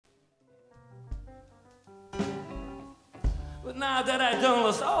But now that I done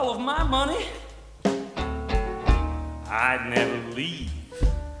lost all of my money, I'd never leave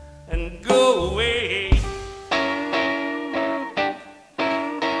and go away.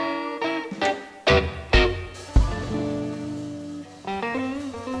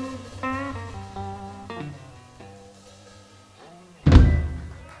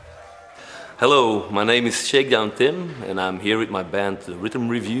 Hello, my name is Shakedown Tim and I'm here with my band Rhythm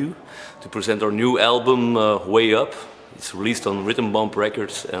Review to present our new album Way Up. It's released on Rhythm Bump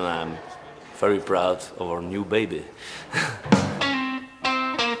Records and I'm very proud of our new baby.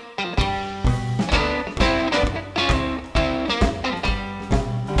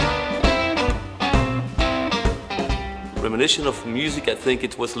 Reminiscent of music, I think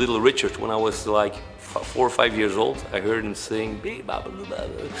it was Little Richard. When I was like 4 or 5 years old, I heard him sing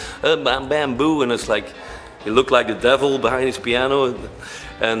bamboo, and it's like he looked like the devil behind his piano.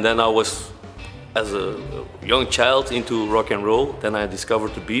 And then I was, as a young child, into rock and roll. Then I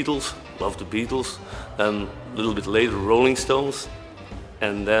discovered the Beatles, loved the Beatles, and a little bit later Rolling Stones.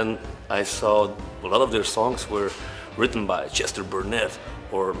 And then I saw a lot of their songs were written by Chester Burnett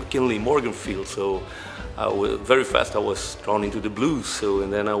or McKinley Morganfield. So very fast I was drawn into the blues. So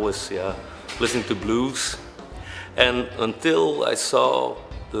and then I was listening to blues, and until I saw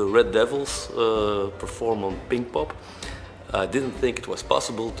the Red Devils perform on Pink Pop, I didn't think it was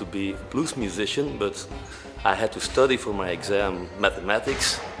possible to be a blues musician, but I had to study for my exam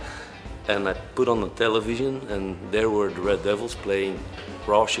mathematics, and I put on the television and there were the Red Devils playing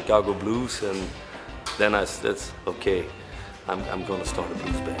raw Chicago blues, and then I said, okay, I'm gonna start a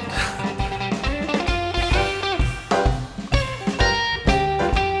blues band.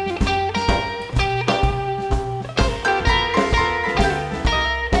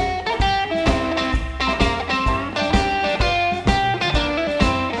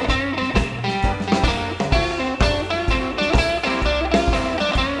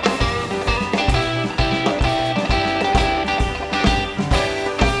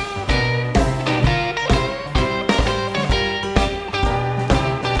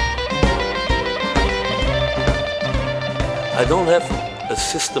 I don't have a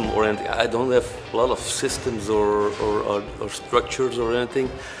system or anything. I don't have a lot of systems or structures or anything.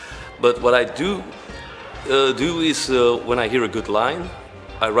 But what I do is when I hear a good line,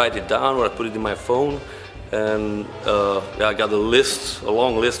 I write it down or I put it in my phone, and I got a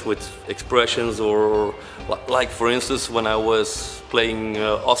long list with expressions, or like for instance when I was playing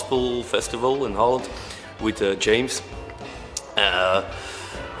Ospel Festival in Holland with James.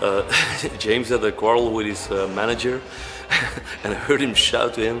 James had a quarrel with his manager. And I heard him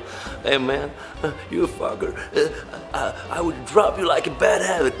shout to him, "Hey man, you a fucker, I would drop you like a bad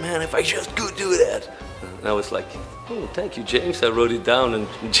habit, man, if I just could do that." And I was like, "Oh, thank you, James." I wrote it down, and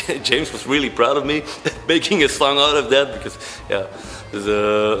James was really proud of me making a song out of that, because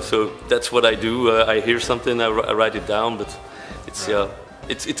so that's what I do. I hear something, I write it down, but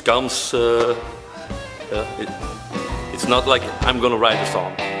it comes. It's not like I'm gonna write a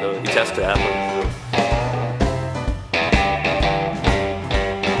song. It has to happen.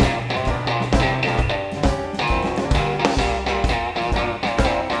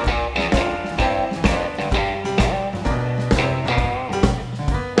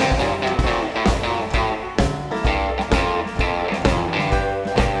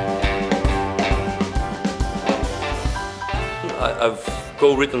 I've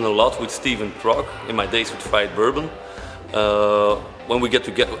co-written a lot with Stephen Krog in my days with Fried Bourbon. When we get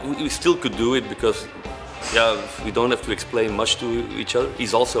together, we still could do it because, we don't have to explain much to each other.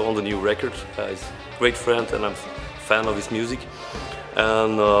 He's also on the new record. He's a great friend, and I'm a fan of his music.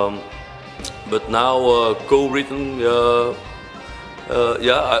 And but now co-written,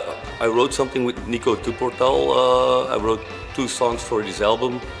 I wrote something with Nico Tuportal. I wrote 2 songs for this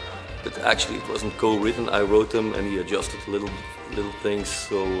album. But actually it wasn't co-written, I wrote them and he adjusted little things,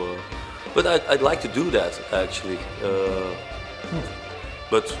 so... but I'd like to do that, actually.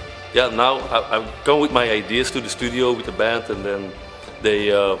 But yeah, now I come with my ideas to the studio with the band, and then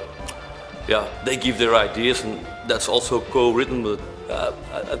they give their ideas, and that's also co-written, but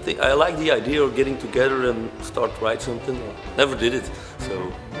I think I like the idea of getting together and start write something. I never did it, so...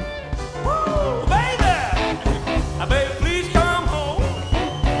 Woo, baby! Baby, please come home.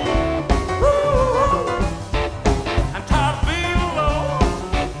 I'm tired of being alone.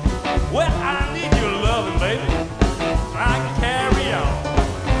 Well, I need your loving, baby, so I can carry on.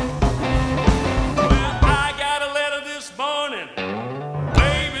 Well, I got a letter this morning.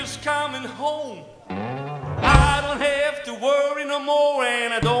 Baby's coming home. I don't have to worry no more,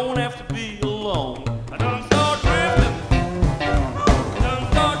 and I don't have to be alone. I done start drifting.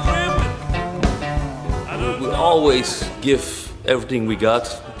 We always give everything we got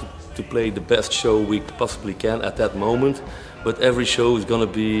to play the best show we possibly can at that moment. But every show is gonna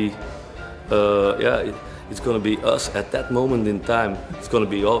be, it's gonna be us at that moment in time. It's gonna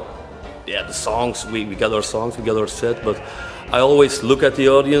be all, the songs. We got our songs, we got our set. But I always look at the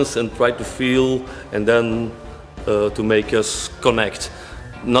audience and try to feel, and then to make us connect.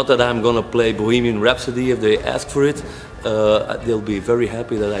 Not that I'm gonna play Bohemian Rhapsody if they ask for it. They'll be very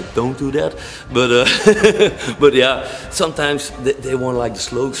happy that I don't do that. But but yeah, sometimes they want like the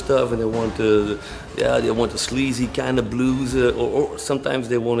slow stuff, and they want they want the sleazy kind of blues, or sometimes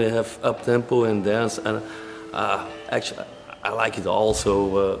they want to have up tempo and dance. And actually, I like it all.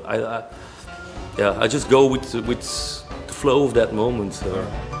 So I just go with the flow of that moment. So.